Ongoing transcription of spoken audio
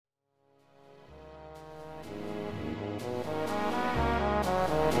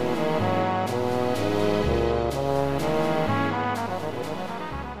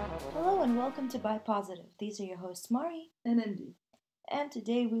Bi Positive. These are your hosts, Mari, and Andy. and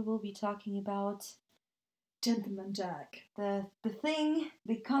today we will be talking about Gentleman Jack. the thing,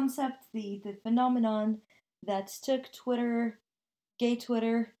 the concept, the phenomenon that took Twitter, gay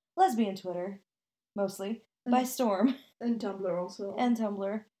Twitter, lesbian Twitter, mostly, by storm, And Tumblr also. and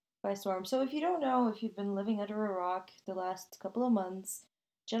Tumblr by storm. So if you don't know, if you've been living under a rock the last couple of months,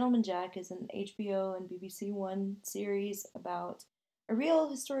 Gentleman Jack is an HBO and BBC One series about a real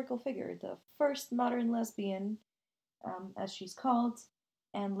historical figure, the first modern lesbian, as she's called,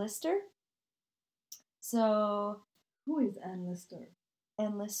 Anne Lister. So, Who is Anne Lister?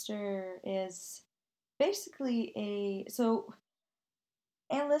 Anne Lister is basically a. So,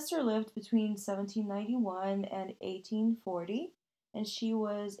 Anne Lister lived between 1791 and 1840, and she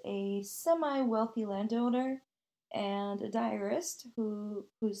was a semi wealthy landowner and a diarist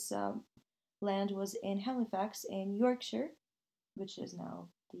whose land was in Halifax in Yorkshire, which is now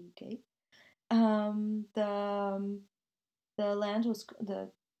the UK. The land was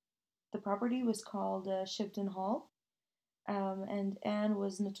the property was called Shipton Hall, and Anne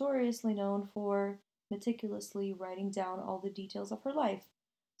was notoriously known for meticulously writing down all the details of her life.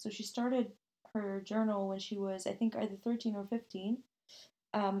 So she started her journal when she was, I think, either 13 or 15,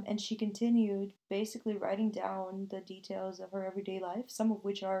 and she continued basically writing down the details of her everyday life, some of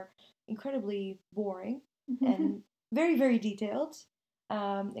which are incredibly boring and very, very detailed,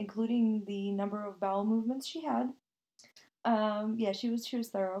 including the number of bowel movements she had. Yeah, she was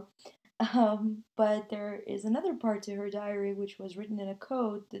thorough. But there is another part to her diary which was written in a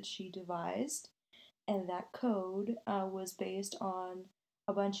code that she devised, and that code was based on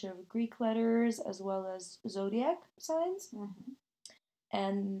a bunch of Greek letters as well as zodiac signs. Mm-hmm.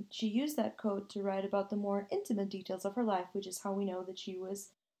 And she used that code to write about the more intimate details of her life, which is how we know that she was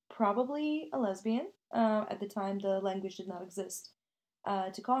probably a lesbian. At the time, the language did not exist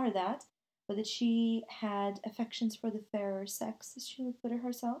to call her that, but that she had affections for the fairer sex, as she would put it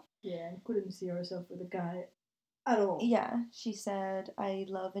herself. Yeah, and couldn't see herself with a guy at all. Yeah, she said, I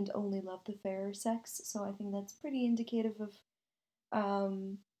love and only love the fairer sex, so I think that's pretty indicative of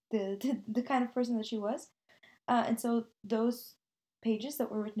the kind of person that she was. And so those pages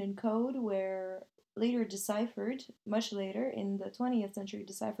that were written in code were later deciphered, much later in the 20th century,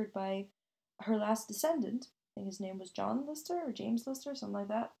 deciphered by her last descendant. I think his name was John Lister or James Lister, something like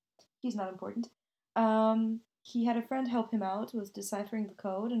that. He's not important. He had a friend help him out with deciphering the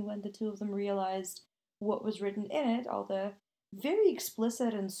code, and when the two of them realized what was written in it, all the very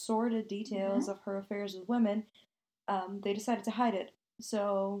explicit and sordid details of her affairs with women, they decided to hide it.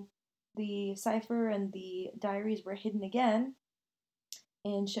 So the cipher and the diaries were hidden again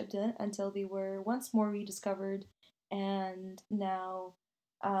in Shipton until they were once more rediscovered, and now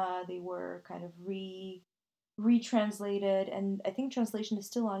they were kind of retranslated, and I think translation is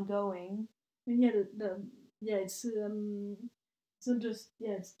still ongoing. And it's not just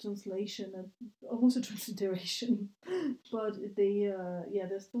it's translation and almost a transliteration, but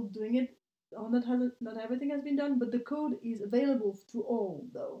they're still doing it. Not everything has been done, but the code is available to all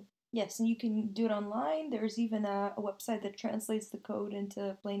though. Yes, and you can do it online. There's even a website that translates the code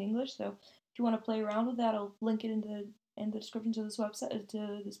into plain English. So if you want to play around with that, I'll link it in the description to this website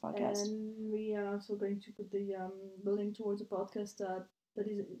to this podcast. And we are also going to put the link towards a podcast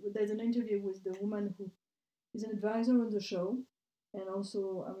there's an interview with the woman who is an advisor on the show, and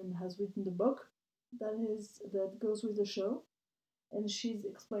also has written the book that goes with the show, and she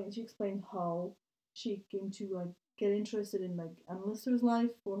explained how she came to get interested in Anne Lister's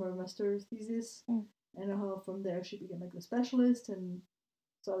life for her master's thesis, and how from there she became a specialist and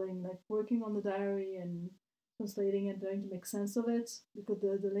starting working on the diary and translating and trying to make sense of it, because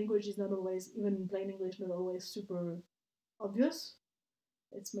the language is not always, even in plain English, not always super obvious.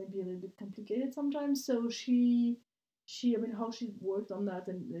 It's maybe a little bit complicated sometimes. So how she worked on that,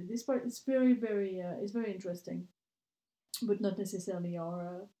 and this part is it's very interesting, but not necessarily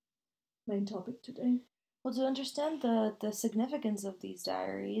our main topic today. Well, to understand the significance of these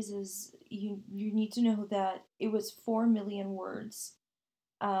diaries is you need to know that it was 4 million words,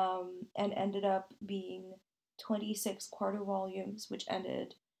 and ended up being 26 quarter volumes, which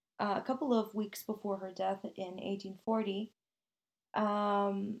ended a couple of weeks before her death in 1840.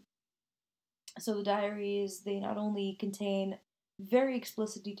 So the diaries, they not only contain very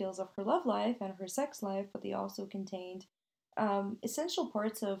explicit details of her love life and her sex life, but they also contained essential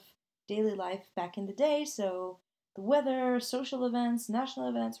parts of daily life back in the day. So the weather, social events, national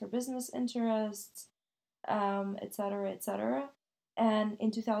events, her business interests, etc., etc. And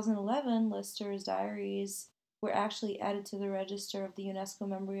in 2011, Lister's diaries were actually added to the register of the UNESCO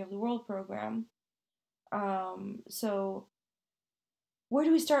Memory of the World program. So where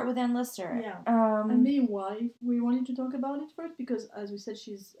do we start with Anne Lister? Yeah. And maybe why we wanted to talk about it first, because as we said,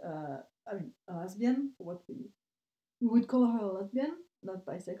 she's a lesbian. What we would call her a lesbian, not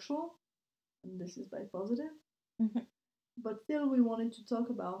bisexual, and this is bi positive. Mhm. But still, we wanted to talk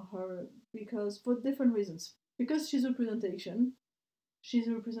about her because for different reasons. Because she's representation, she's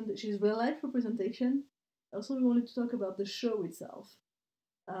real life representation. Also, we wanted to talk about the show itself,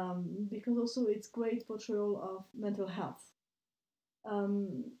 because also it's great portrayal of mental health. Um,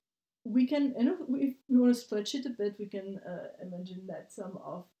 we can, you know, if we want to stretch it a bit, we can imagine that some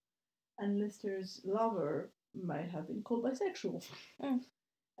of Anne Lister's lover might have been called bisexual. Mm.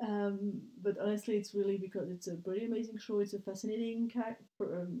 But honestly, it's really because it's a pretty amazing show. It's a fascinating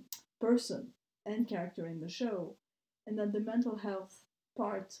person and character in the show, and that the mental health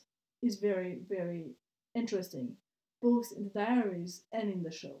part is very, very interesting, both in the diaries and in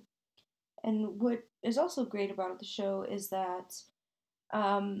the show. And what is also great about the show is that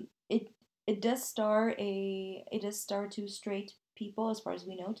it it does star two straight people, as far as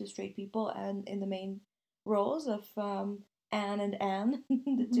we know, two straight people, and in the main roles of Anne and Anne,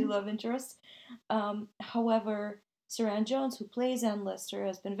 the two Mm-hmm. love interests. However, Saran Jones, who plays Anne Lister,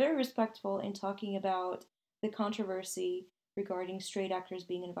 has been very respectful in talking about the controversy regarding straight actors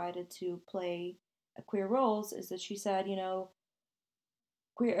being invited to play queer roles. Is that she said, you know,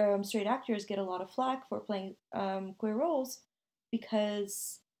 queer straight actors get a lot of flack for playing queer roles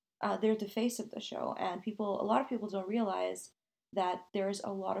because they're the face of the show, and a lot of people don't realize that there's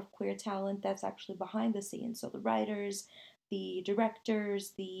a lot of queer talent that's actually behind the scenes. So the writers, the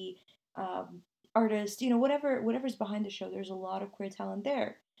directors, the um, artists, you know, whatever's behind the show, there's a lot of queer talent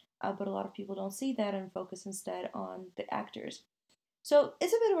there. But a lot of people don't see that and focus instead on the actors. So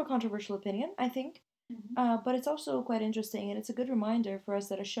it's a bit of a controversial opinion, I think. Mm-hmm. But it's also quite interesting, and it's a good reminder for us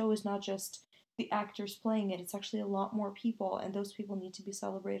that a show is not just the actors playing it, it's actually a lot more people, and those people need to be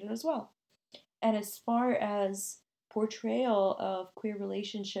celebrated as well. And as far as portrayal of queer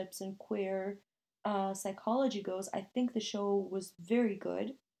relationships and queer psychology goes, I think the show was very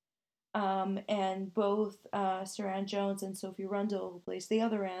good. And both Saran Jones and Sophie Rundle, who plays the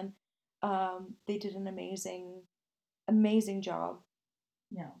other Anne, they did an amazing job.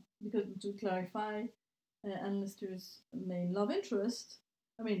 Yeah, because to clarify, Anne Lister's main love interest,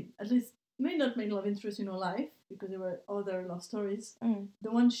 I mean, at least may not main love interest in her life, because there were other love stories. Mm.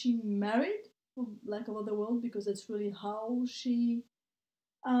 The one she married, for lack of other word, because that's really how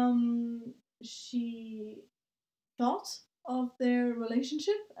um, she thought of their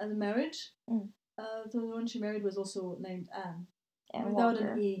relationship as a marriage. Mm. So the one she married was also named Anne, And without an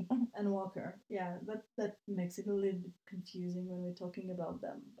Walker. E, and Walker. Yeah, that makes it a little bit confusing when we're talking about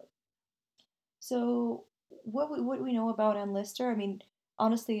them. But So, what we know about Ann Lister? I mean,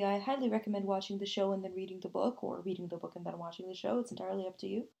 honestly, I highly recommend watching the show and then reading the book, or reading the book and then watching the show. It's entirely up to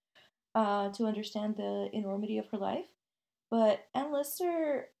you. To understand the enormity of her life. But Ann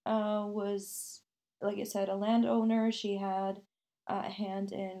Lister was, like I said, a landowner. She had a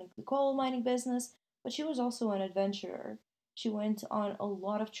hand in the coal mining business, but she was also an adventurer. She went on a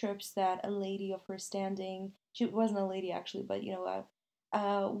lot of trips that a lady of her standing, she wasn't a lady actually, but you know,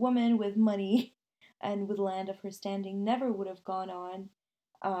 a woman with money and with land of her standing never would have gone on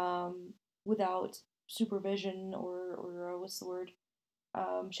without supervision or what's the word?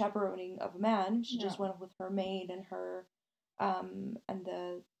 Chaperoning of a man. She yeah, just went with her maid and her and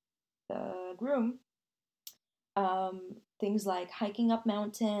the groom. Things like hiking up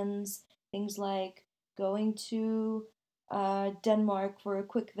mountains, things like going to Denmark for a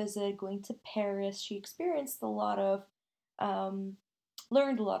quick visit, going to Paris. She experienced a lot of, um,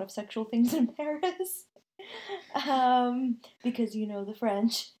 learned a lot of sexual things in Paris because you know the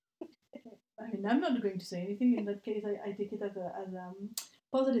French. I mean, I'm not going to say anything in that case. I take it as a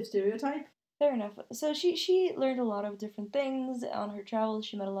positive stereotype. Fair enough. So she learned a lot of different things on her travels.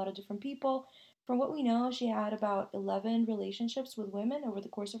 She met a lot of different people. From what we know, she had about 11 relationships with women over the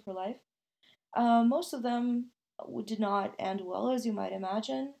course of her life. Most of them did not end well, as you might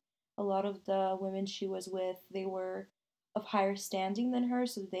imagine. A lot of the women she was with, they were of higher standing than her,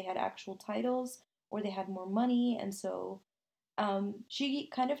 so they had actual titles or they had more money, and so she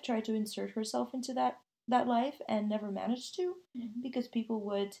kind of tried to insert herself into that life and never managed to Mm-hmm. because people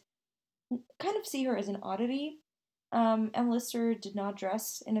would kind of see her as an oddity. And Lister did not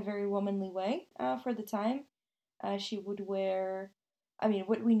dress in a very womanly way for the time. She would wear, I mean,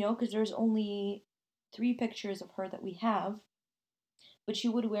 what we know, because there's only 3 pictures of her that we have, but she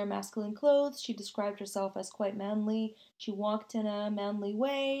would wear masculine clothes. She described herself as quite manly. She walked in a manly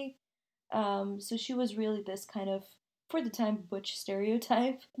way. So she was really this kind of for the time, butch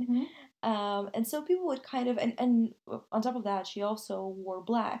stereotype. Mm-hmm. And so people would kind of, and on top of that, she also wore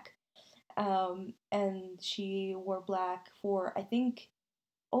black. And she wore black for, I think,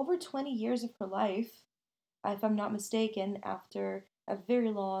 over 20 years of her life, if I'm not mistaken, after a very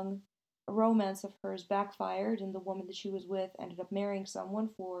long romance of hers backfired and the woman that she was with ended up marrying someone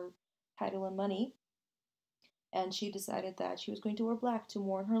for title and money. And she decided that she was going to wear black to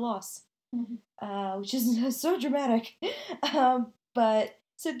mourn her loss, which is so dramatic. But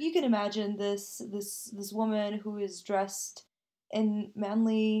so you can imagine this woman who is dressed in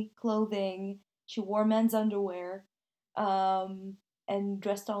manly clothing. She wore men's underwear, um, and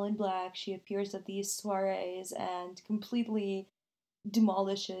dressed all in black. She appears at these soirees and completely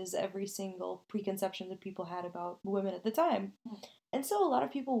demolishes every single preconception that people had about women at the time. And so a lot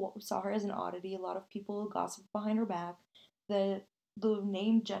of people saw her as an oddity. A lot of people gossiped behind her back. The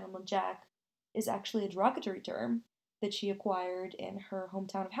name Gentleman Jack is actually a derogatory term that she acquired in her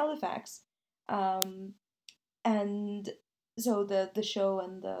hometown of Halifax. Um, and so the show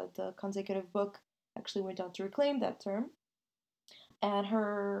and the consecutive book actually went on to reclaim that term. And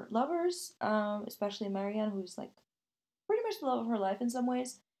her lovers, especially Marianne, who's like pretty much the love of her life in some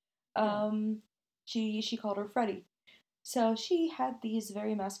ways, Yeah. she called her Freddie. So she had these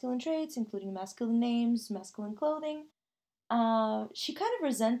very masculine traits, including masculine names, masculine clothing. She kind of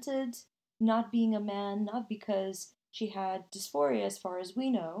resented not being a man, not because she had dysphoria, as far as we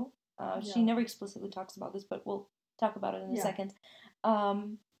know. She Yeah. never explicitly talks about this, but we'll talk about it in a Yeah. second.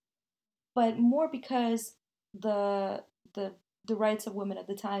 Um, but more because the the the rights of women at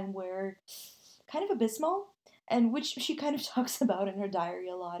the time were kind of abysmal, and which she kind of talks about in her diary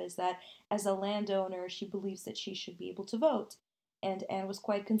a lot, is that as a landowner she believes that she should be able to vote, and Anne was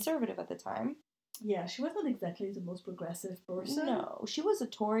quite conservative at the time. Yeah, she was not exactly the most progressive person. No, she was a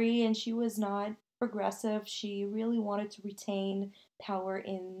Tory and she was not progressive. She really wanted to retain power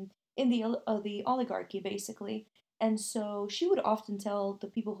in the oligarchy, basically. And so she would often tell the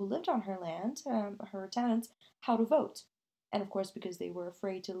people who lived on her land, her tenants, how to vote. And of course, because they were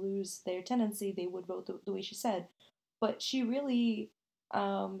afraid to lose their tenancy, they would vote the way she said. But she really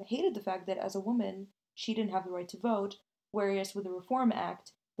hated the fact that as a woman, she didn't have the right to vote, whereas with the Reform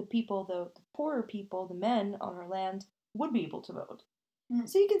Act, the people, the poorer people, the men on her land, would be able to vote.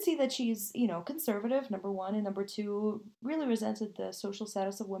 So you can see that she's, conservative, number one, and number two, really resented the social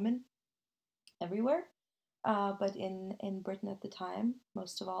status of women everywhere, but in Britain at the time,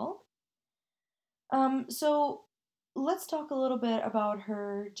 most of all. So let's talk a little bit about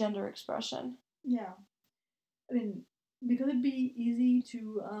her gender expression. Yeah. I mean, because it'd be easy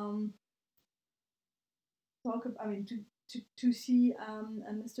to talk. I mean, to see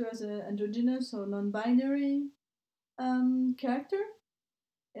Mr. as an androgynous or non-binary character,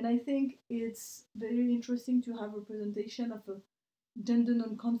 and I think it's very interesting to have representation of a gender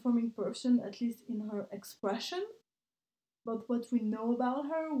non-conforming person, at least in her expression. But what we know about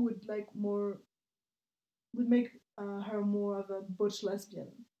her would make her more of a butch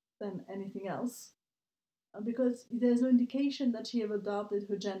lesbian than anything else, because there's no indication that she ever adopted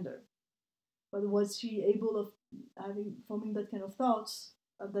her gender. But was she able of forming that kind of thoughts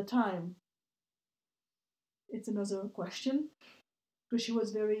at the time? It's another question. Because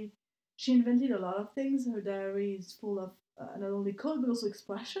she invented a lot of things. Her diary is full of not only code but also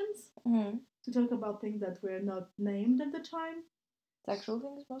expressions Mm-hmm. to talk about things that were not named at the time. Sexual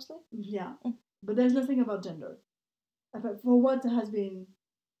things mostly. Yeah, but there's nothing about gender for what has been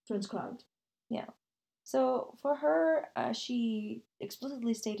transcribed. Yeah. So for her, she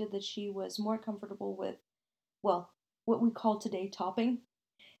explicitly stated that she was more comfortable with, well, what we call today topping,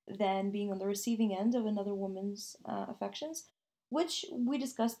 than being on the receiving end of another woman's affections, which we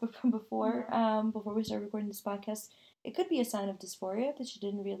discussed before. Before we started recording this podcast, it could be a sign of dysphoria that she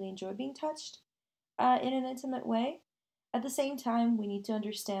didn't really enjoy being touched in an intimate way. At the same time, we need to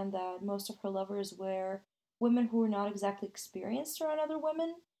understand that most of her lovers were women who were not exactly experienced around other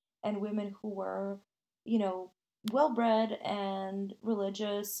women, and women who were, you know, well bred and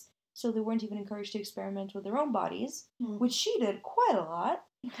religious, so they weren't even encouraged to experiment with their own bodies, which she did quite a lot.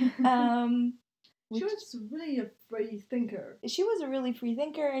 Um, She was really a free thinker. She was a really free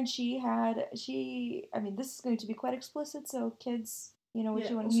thinker, and I mean, this is going to be quite explicit, so kids, you know what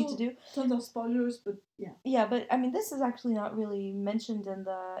you need to do. Tons of spoilers, but yeah. Yeah, but I mean, this is actually not really mentioned in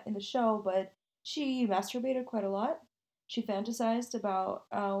the show, but she masturbated quite a lot. She fantasized about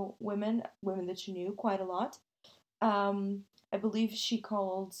women that she knew quite a lot. I believe she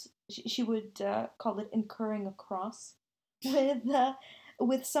would call it incurring a cross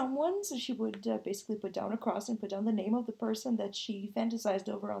with someone. So she would basically put down a cross and put down the name of the person that she fantasized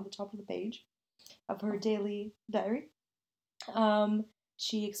over on the top of the page of her daily diary. Um,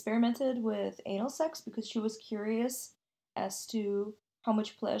 she experimented with anal sex because she was curious as to how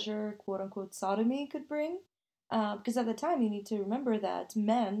much pleasure, quote unquote, sodomy could bring. Because at the time, you need to remember that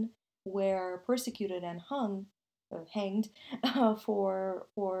men were persecuted and hanged for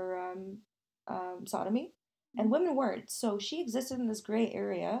sodomy, and women weren't. So she existed in this gray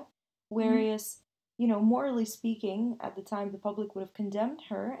area, Mm-hmm. whereas, morally speaking, at the time, the public would have condemned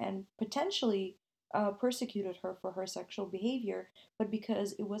her and potentially persecuted her for her sexual behavior, but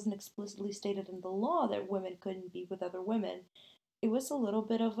because it wasn't explicitly stated in the law that women couldn't be with other women, it was a little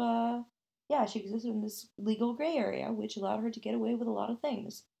bit of a, yeah, she existed in this legal gray area, which allowed her to get away with a lot of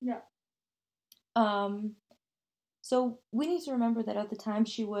things. Yeah. Um, so we need to remember that at the time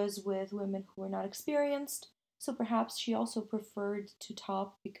she was with women who were not experienced, so perhaps she also preferred to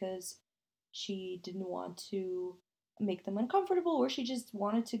top because she didn't want to make them uncomfortable, or she just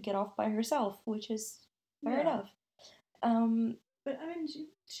wanted to get off by herself, which is fair Yeah. enough. Um, But I mean,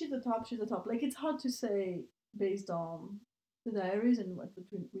 she's the top. She's the top. Like it's hard to say based on the diaries and what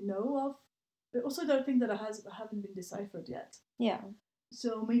we know of. But also, there are things that haven't been deciphered yet. yeah.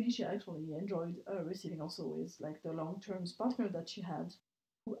 So maybe she actually enjoyed receiving also with like the long-term partner that she had,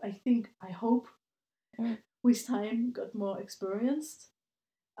 who I hope Mm. with time got more experienced.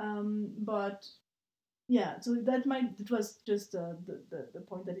 But yeah, so that was just the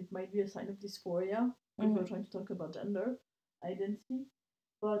point that it might be a sign of dysphoria if we're Mm-hmm. trying to talk about gender identity.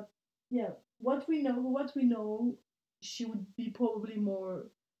 But yeah, what we know, she would be probably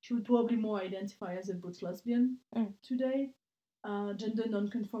more she would probably more identify as a butch lesbian Mm. today, gender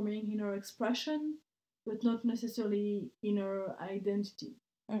non-conforming in her expression, but not necessarily in her identity.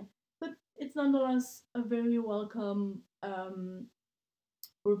 Mm. But it's nonetheless a very welcome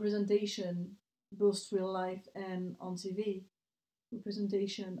representation, both real life and on TV,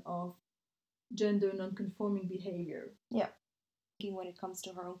 representation of gender non-conforming behavior. Yeah. When it comes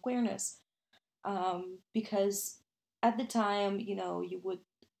to her own queerness, because at the time, you would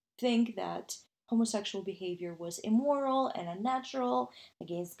think that homosexual behavior was immoral and unnatural,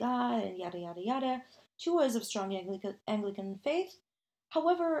 against God, and yada yada yada. She was of strong Anglican faith.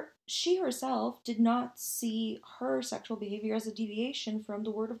 However, she herself did not see her sexual behavior as a deviation from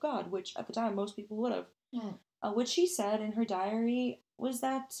the Word of God, which at the time most people would have. Mm. What she said in her diary was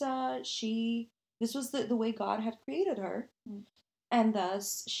that this was the way God had created her, Mm. and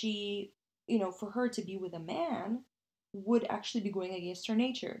thus for her to be with a man would actually be going against her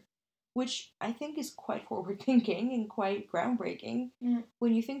nature, which I think is quite forward thinking and quite groundbreaking Mm.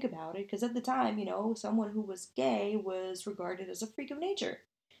 when you think about it, because at the time, someone who was gay was regarded as a freak of nature,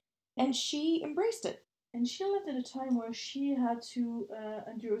 and she embraced it. And she lived at a time where she had to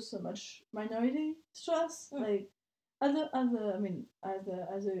endure so much minority stress. Mm. Like, I mean,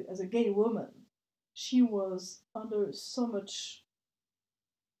 as a gay woman, she was under so much.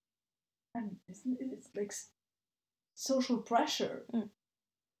 I mean, it's like social pressure, Mm.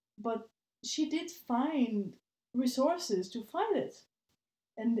 but she did find resources to fight it,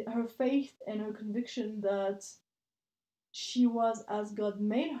 and her faith and her conviction that she was as God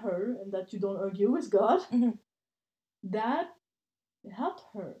made her, and that you don't argue with God, Mm-hmm. that helped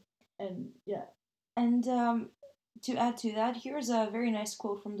her. And yeah. And to add to that, here's a very nice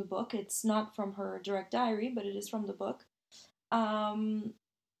quote from the book. It's not from her direct diary, but it is from the book. Um,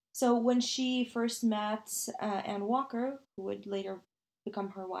 so when she first met Anne Walker, who would later become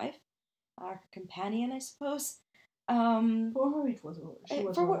her wife, her companion, I suppose. For her, she was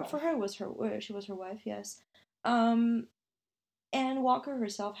her For wife. her was she was her wife, yes. Um, Anne Walker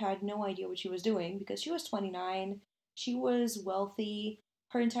herself had no idea what she was doing because she was 29. She was wealthy.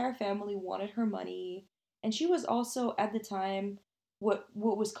 Her entire family wanted her money, and she was also at the time what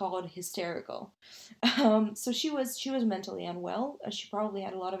was called hysterical. So she was mentally unwell. She probably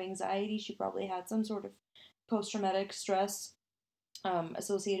had a lot of anxiety. She probably had some sort of post traumatic stress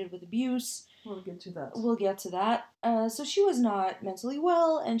associated with abuse. We'll get to that. We'll get to that. So she was not mentally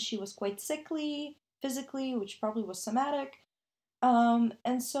well, and she was quite sickly physically, which probably was somatic.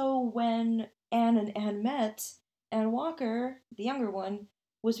 And so when Anne and Anne met, Anne Walker, the younger one,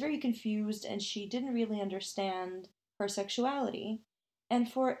 was very confused and she didn't really understand her sexuality. And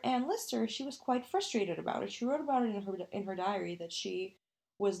for Anne Lister, she was quite frustrated about it. She wrote about it in her diary that she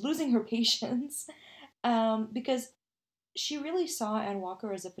was losing her patience because she really saw Anne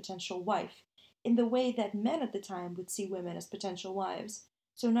Walker as a potential wife in the way that men at the time would see women as potential wives.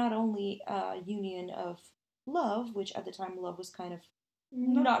 So not only a union of love, which at the time love was kind of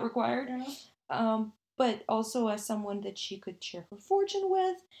not required, Yeah. but also as someone that she could share her fortune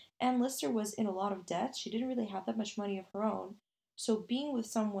with. And Lister was in a lot of debt. She didn't really have that much money of her own. So being with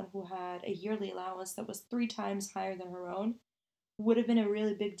someone who had a yearly allowance that was 3 times higher than her own would have been a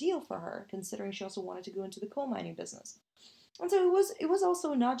really big deal for her, considering she also wanted to go into the coal mining business. And so it was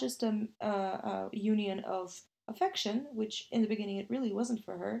also not just a union of affection, which in the beginning it really wasn't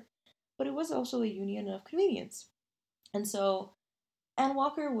for her, but it was also a union of convenience. And so Anne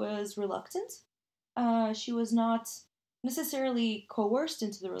Walker was reluctant. She was not necessarily coerced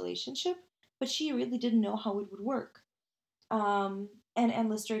into the relationship, but she really didn't know how it would work. And Anne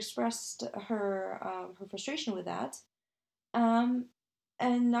Lister expressed her frustration with that. Um,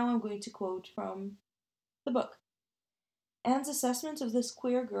 and now I'm going to quote from the book. Anne's assessment of this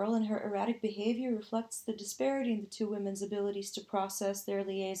queer girl and her erratic behavior reflects the disparity in the two women's abilities to process their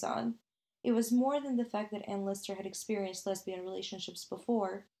liaison. It was more than the fact that Anne Lister had experienced lesbian relationships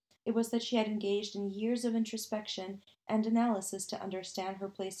before. It was that she had engaged in years of introspection and analysis to understand her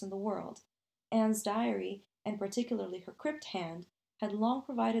place in the world. Anne's diary, and particularly her crypt hand, had long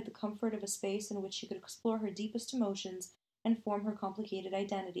provided the comfort of a space in which she could explore her deepest emotions and form her complicated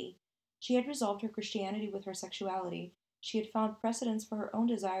identity. She had resolved her Christianity with her sexuality. She had found precedents for her own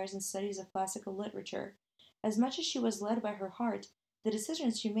desires in studies of classical literature. As much as she was led by her heart, the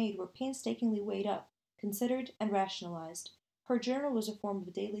decisions she made were painstakingly weighed up, considered, and rationalized. Her journal was a form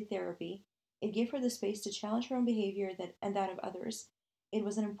of daily therapy. It gave her the space to challenge her own behavior and that of others. It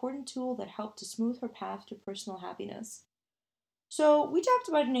was an important tool that helped to smooth her path to personal happiness. So, we talked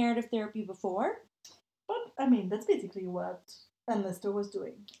about narrative therapy before, But I mean, that's basically what Anne Lister was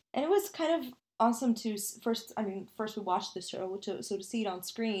doing. and it was kind of awesome to first we watched the show, to see it on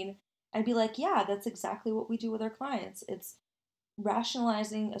screen and be like, yeah, that's exactly what we do with our clients. It's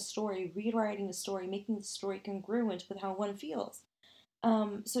rationalizing a story, rewriting a story, making the story congruent with how one feels.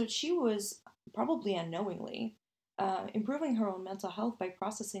 So she was probably unknowingly improving her own mental health by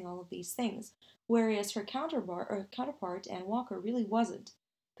processing all of these things, whereas her counterpart Anne Walker really wasn't,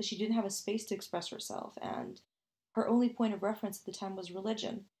 because she didn't have a space to express herself, and her only point of reference at the time was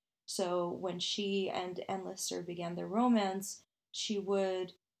religion. So when she and Anne Lister began their romance, she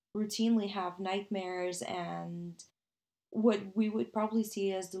would routinely have nightmares and what we would probably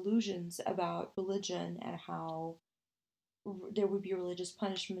see as delusions about religion and how there would be religious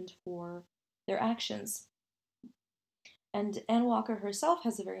punishment for their actions. And Anne Walker herself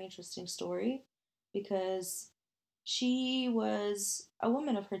has a very interesting story because she was a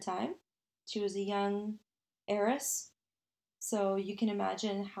woman of her time. She was a young heiress, so you can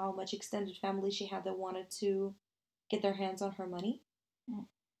imagine how much extended family she had that wanted to get their hands on her money. Mm.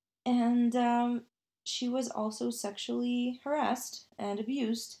 And she was also sexually harassed and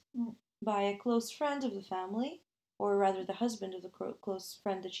abused by a close friend of the family, or rather the husband of the close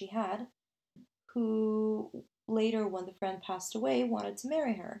friend that she had, who later, when the friend passed away, wanted to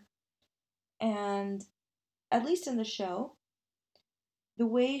marry her. And at least in the show, the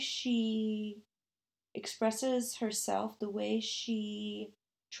way she expresses herself, the way she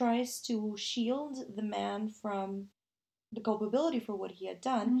tries to shield the man from the culpability for what he had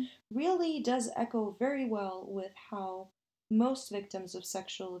done, really does echo very well with how most victims of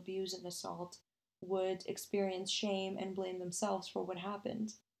sexual abuse and assault would experience shame and blame themselves for what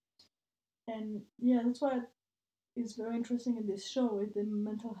happened. And yeah, that's what is very interesting in this show is the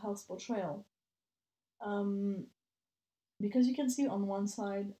mental health portrayal. Um, because you can see on one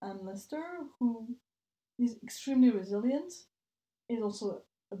side Anne Lister, who is extremely resilient, is also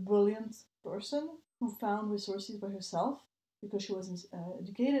a brilliant person who found resources by herself because she was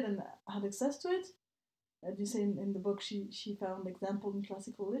educated and had access to it. As you say in the book, she found examples in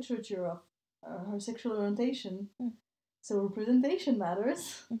classical literature of her sexual orientation. So representation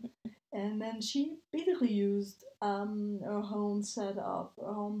matters. And then she basically used her own her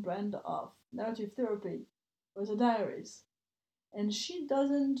own brand of narrative therapy with her diaries. And she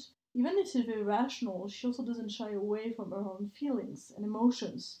doesn't, even if she's very rational, she also doesn't shy away from her own feelings and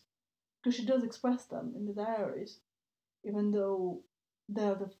emotions because she does express them in the diaries, even though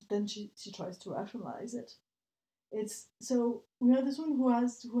then she tries to rationalize it. It's so we have this one who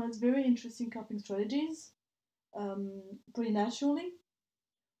has very interesting coping strategies, pretty naturally,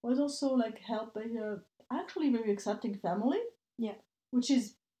 was also like helped by her actually very accepting family. Yeah. Which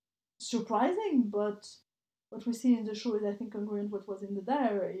is surprising, but what we see in the show is I think congruent with what was in the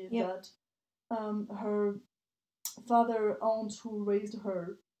diary, is that her father, aunt who raised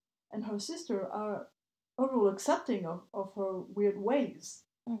her, and her sister are overall accepting of her weird ways.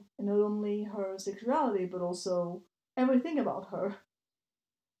 And not only her sexuality, but also everything about her.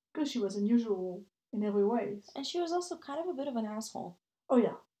 Because she was unusual in every way. And she was also kind of a bit of an asshole. Oh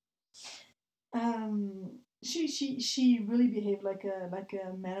yeah. She really behaved like a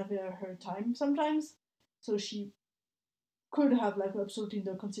man of her time sometimes. So she could have like absolutely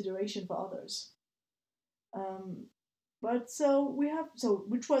no consideration for others. But so we have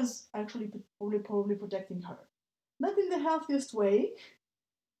which was actually probably protecting her, not in the healthiest way,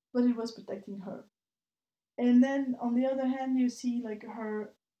 but it was protecting her. And then on the other hand, you see like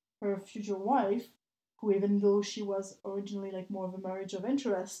her future wife, who even though she was originally like more of a marriage of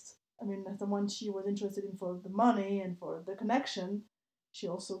interest, I mean, as the one she was interested in for the money and for the connection, she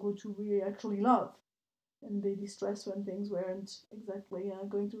also grew to really actually love and be distressed when things weren't exactly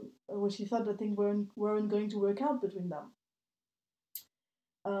going to, well, she thought that things weren't going to work out between them.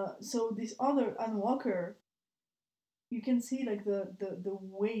 So this other Anne Walker, you can see like the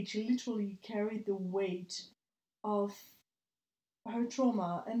weight. She literally carried the weight of her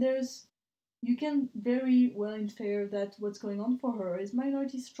trauma, and there's you can very well infer that what's going on for her is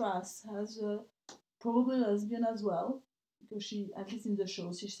minority stress, has probably lesbian as well, because she, at least in the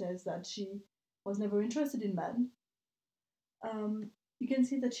show, she says that she was never interested in men. You can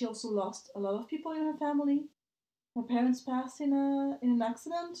see that she also lost a lot of people in her family. Her parents passed in an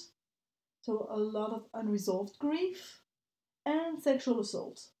accident, so a lot of unresolved grief and sexual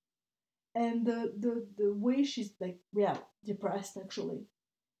assault. And the way she's like, yeah, depressed actually,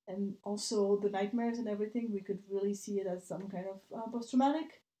 and also the nightmares and everything, we could really see it as some kind of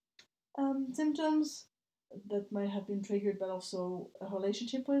post-traumatic symptoms that might have been triggered, but also a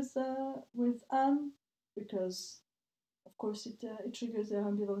relationship with Anne, because of course it triggers their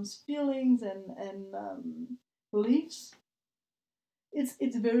ambivalence feelings and beliefs.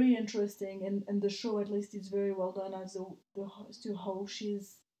 It's very interesting, and the show at least is very well done as to how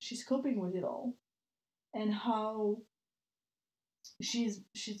she's coping with it all, and how she's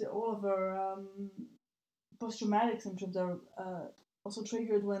all of her post traumatic symptoms are also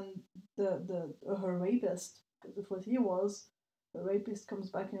triggered when the her rapist, because of what he was, the rapist comes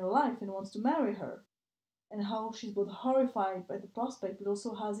back in her life and wants to marry her, and how she's both horrified by the prospect but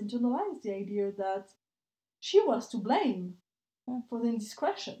also has internalized the idea that she was to blame for the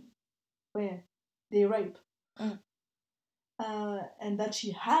indiscretion when they rape. Mm. And that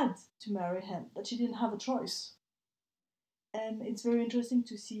she had to marry him, that she didn't have a choice. And it's very interesting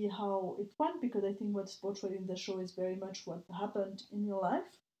to see how it went, because I think what's portrayed in the show is very much what happened in real life.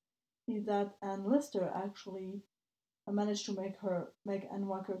 Is that Anne Lister actually managed to make Anne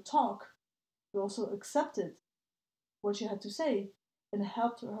Walker talk, but also accepted what she had to say, and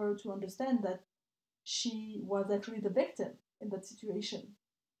helped her to understand that she was actually the victim in that situation,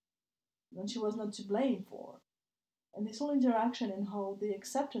 and she was not to blame for. And this whole interaction and how the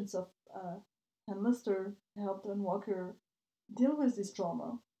acceptance of Anne Lister helped Anne Walker deal with this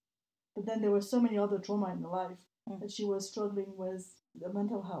trauma. But then there were so many other trauma in her life that she was struggling with the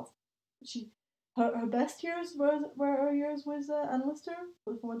mental health. She, her best years were her years with Anne Lister,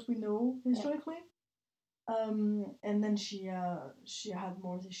 from what we know historically. And then she had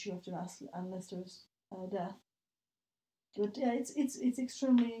more issue after Anne Lister's death. But yeah, it's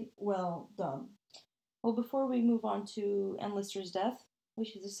extremely well done. Well, before we move on to Anne Lister's death,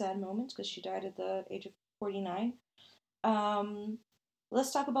 which is a sad moment because she died at the age of 49,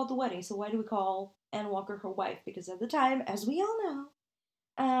 let's talk about the wedding. So why do we call Anne Walker her wife? Because at the time, as we all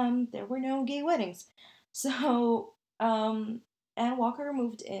know, there were no gay weddings. So Anne Walker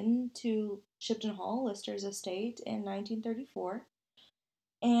moved into Shipton Hall, Lister's estate, in 1934.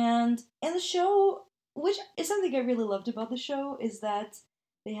 And in the show, which is something I really loved about the show, is that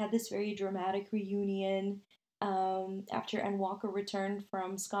they had this very dramatic reunion after Anne Walker returned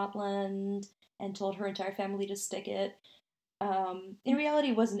from Scotland and told her entire family to stick it. In reality,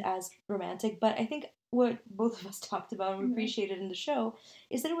 it wasn't as romantic, but I think what both of us talked about and appreciated in the show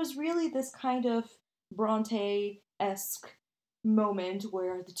is that it was really this kind of Bronte-esque moment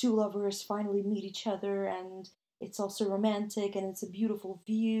where the two lovers finally meet each other, and it's also romantic and it's a beautiful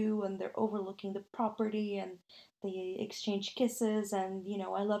view, and they're overlooking the property, and they exchange kisses, and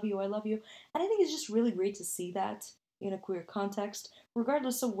I love you, I love you. And I think it's just really great to see that in a queer context,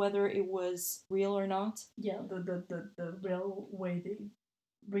 regardless of whether it was real or not. Yeah, the real way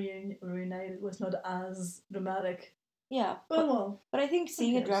they reunited was not as dramatic. Yeah, but I think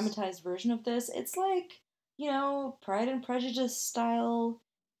seeing a dramatized version of this, it's like, Pride and Prejudice style,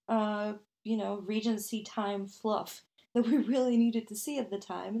 Regency time fluff that we really needed to see at the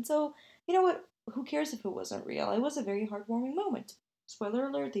time. And so, you know what? Who cares if it wasn't real? It was a very heartwarming moment. Spoiler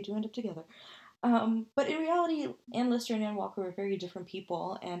alert, they do end up together. But in reality, Anne Lister and Anne Walker were very different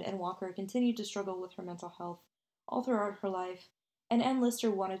people, and Anne Walker continued to struggle with her mental health all throughout her life. And Anne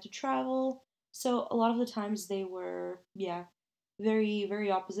Lister wanted to travel, so a lot of the times they were, very,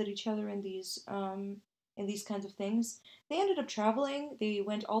 very opposite each other in these kinds of things. They ended up traveling. They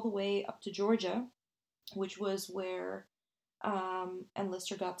went all the way up to Georgia, which was where Anne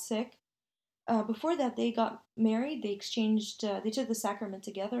Lister got sick. Before that, they got married. They exchanged. They took the sacrament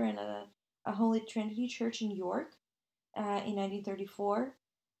together in a Holy Trinity Church in York in 1934.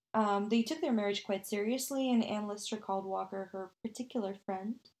 They took their marriage quite seriously, and Anne Lister called Walker her particular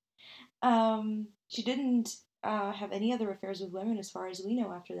friend. She didn't have any other affairs with women, as far as we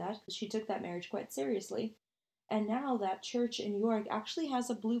know, after that, because she took that marriage quite seriously. And now that church in York actually has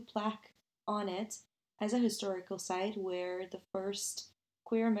a blue plaque on it as a historical site where the first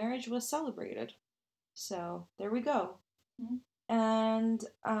queer marriage was celebrated. So there we go. Mm-hmm. And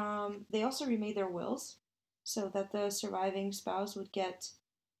they also remade their wills so that the surviving spouse would get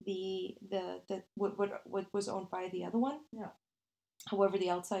the what was owned by the other one. Yeah. However, the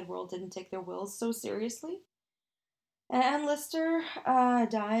outside world didn't take their wills so seriously. And Anne Lister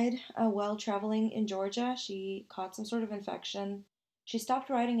died while traveling in Georgia. She caught some sort of infection. She stopped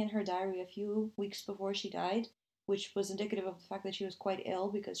writing in her diary a few weeks before she died, which was indicative of the fact that she was quite ill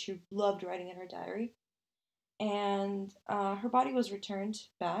because she loved writing in her diary. And her body was returned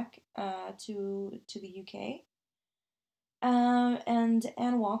back to the UK. And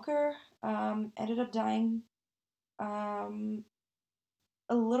Anne Walker ended up dying um,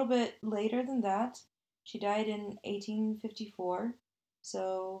 a little bit later than that. She died in 1854,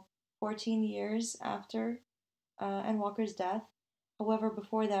 so 14 years after Anne Walker's death. However,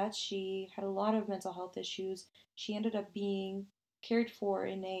 before that, she had a lot of mental health issues. She ended up being cared for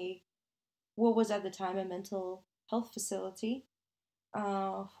in what was at the time a mental health facility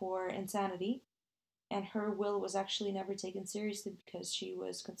for insanity. And her will was actually never taken seriously because she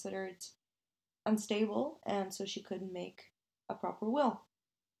was considered unstable, and so she couldn't make a proper will.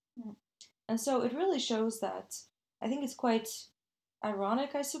 Mm. And so it really shows that I think it's quite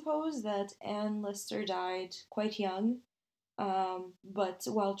ironic, I suppose, that Anne Lister died quite young, but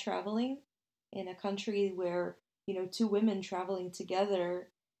while traveling in a country where, two women traveling together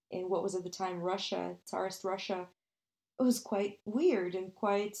in what was at the time Russia, Tsarist Russia, it was quite weird and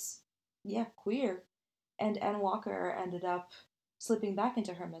quite, yeah, queer. And Anne Walker ended up slipping back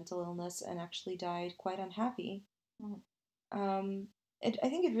into her mental illness and actually died quite unhappy. Mm. Um, I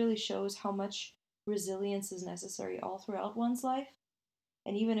think it really shows how much resilience is necessary all throughout one's life.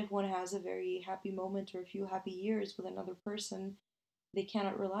 And even if one has a very happy moment or a few happy years with another person, they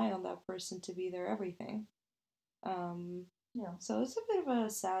cannot rely on that person to be their everything. Yeah. So it's a bit of a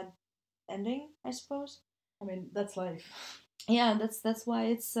sad ending, I suppose. I mean, that's life. Yeah, that's why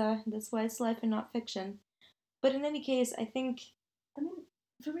it's life and not fiction. But in any case, I think. I mean,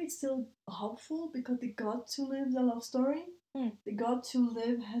 for me, it's still hopeful because they got to live the love story. They got to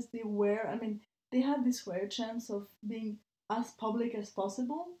live as they were. I mean, they had this rare chance of being as public as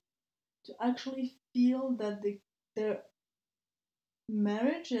possible to actually feel that their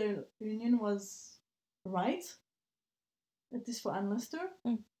marriage, their union was right, at least for Anne Lister,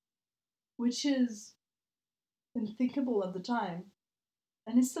 which is unthinkable at the time,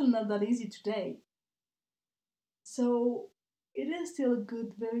 and it's still not that easy today. So it is still a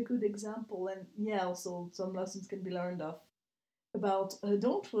good, very good example, and yeah, also some lessons can be learned of about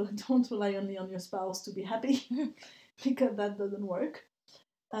don't rely only on your spouse to be happy because that doesn't work.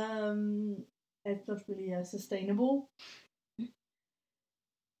 It's not really sustainable.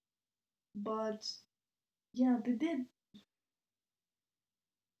 But yeah,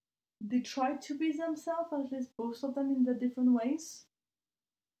 they tried to be themselves, at least both of them in the different ways.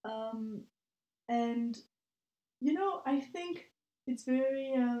 And I think it's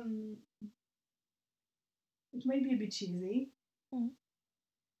very it may be a bit cheesy,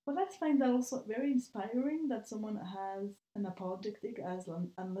 but I find that also very inspiring that someone has an apologetic as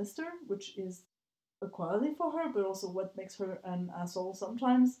Anne Lister, which is a quality for her, but also what makes her an asshole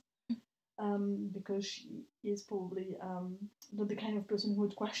sometimes. Because she is probably not the kind of person who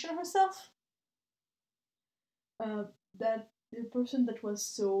would question herself. That the person that was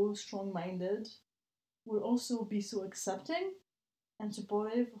so strong-minded will also be so accepting and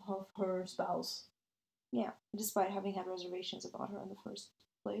supportive of her spouse. Yeah, despite having had reservations about her in the first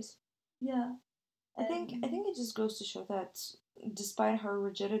place. Yeah. I think it just goes to show that despite her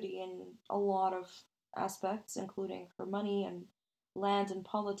rigidity in a lot of aspects, including her money and land and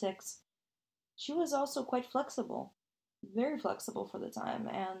politics, she was also quite flexible, very flexible for the time,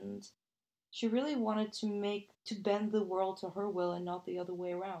 and she really wanted to bend the world to her will and not the other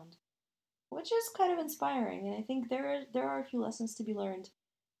way around, which is kind of inspiring. And I think there are a few lessons to be learned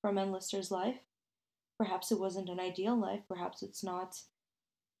from Anne Lister's life. Perhaps it wasn't an ideal life. Perhaps it's not.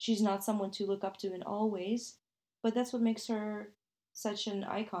 She's not someone to look up to in all ways, but that's what makes her such an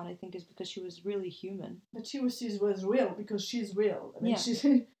icon. I think is because she was really human. But she was real because she's real. I mean,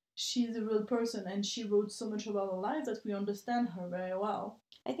 she's a real person, and she wrote so much about her life that we understand her very well.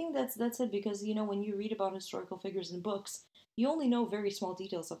 I think that's it because when you read about historical figures in books, you only know very small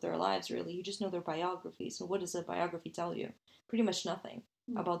details of their lives. Really, you just know their biographies. And what does a biography tell you? Pretty much nothing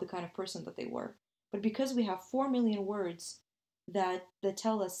Mm. about the kind of person that they were. But because we have 4 million words that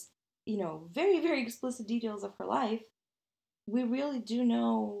tell us, very very explicit details of her life, we really do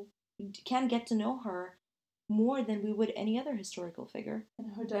know, can get to know her more than we would any other historical figure.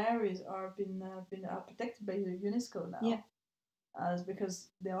 And her diaries are been protected by the UNESCO now. Yeah. As because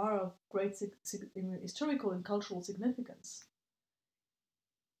they are of great historical and cultural significance.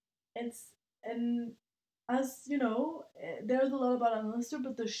 And as you know, there's a lot about Anne Lister,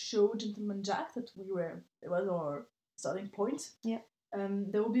 but the show Gentleman Jack it was our starting point. Yeah.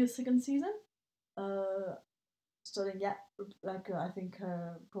 There will be a second season. Starting I think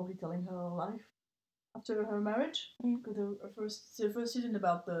probably telling her life after her marriage. Because the first season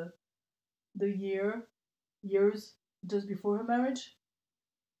about the years just before her marriage.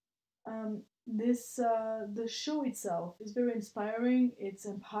 The show itself is very inspiring. It's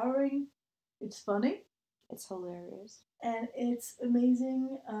empowering. It's funny. It's hilarious. And it's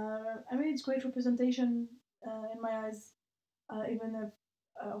amazing. It's great representation in my eyes. Even if,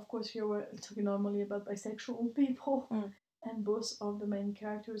 of course, here we're talking normally about bisexual people, and both of the main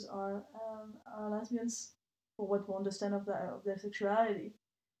characters are lesbians, for what we understand of their sexuality.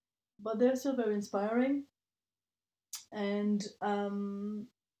 But they're still very inspiring. And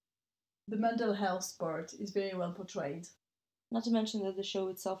the mental health part is very well portrayed. Not to mention that the show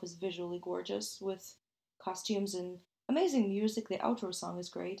itself is visually gorgeous with costumes and amazing music. The outro song is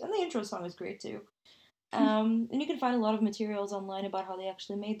great, and the intro song is great too. And you can find a lot of materials online about how they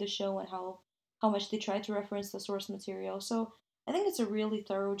actually made the show and how much they tried to reference the source material. So I think it's a really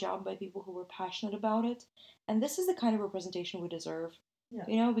thorough job by people who were passionate about it. And this is the kind of representation we deserve.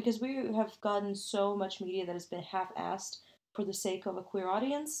 Yeah. Because we have gotten so much media that has been half-assed for the sake of a queer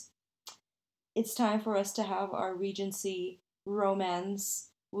audience. It's time for us to have our Regency romance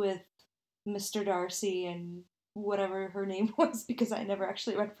with Mr. Darcy and whatever her name was, because I never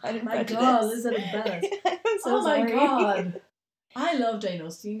actually read Pride and Prejudice. My God, Elizabeth Bennet. I'm so sorry. My God. I love Jane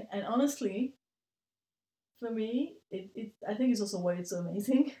Austen, and honestly, for me, I think it's also why it's so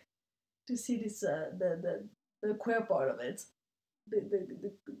amazing to see this the queer part of it,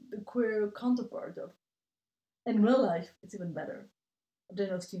 the queer counterpart of. In real life, it's even better.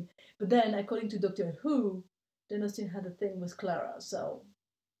 Jane Austen, but then according to Doctor Who, Jane Austen had a thing with Clara, so.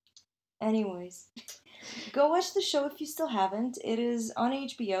 Anyways, go watch the show if you still haven't. It is on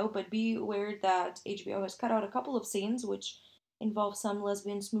HBO, but be aware that HBO has cut out a couple of scenes which involve some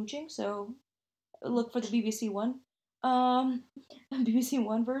lesbian smooching, so look for the BBC One, BBC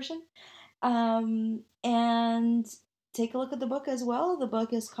One version, and take a look at the book as well. The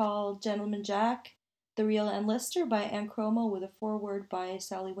book is called Gentleman Jack, The Real Anne Lister by Anne Cromo, with a foreword by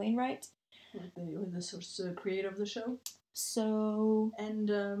Sally Wainwright. With the creator of the show. So. And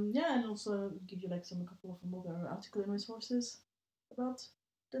and also give you a couple of other articles and resources about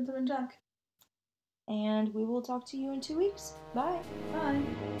Gentleman Jack. And we will talk to you in 2 weeks. Bye. Bye.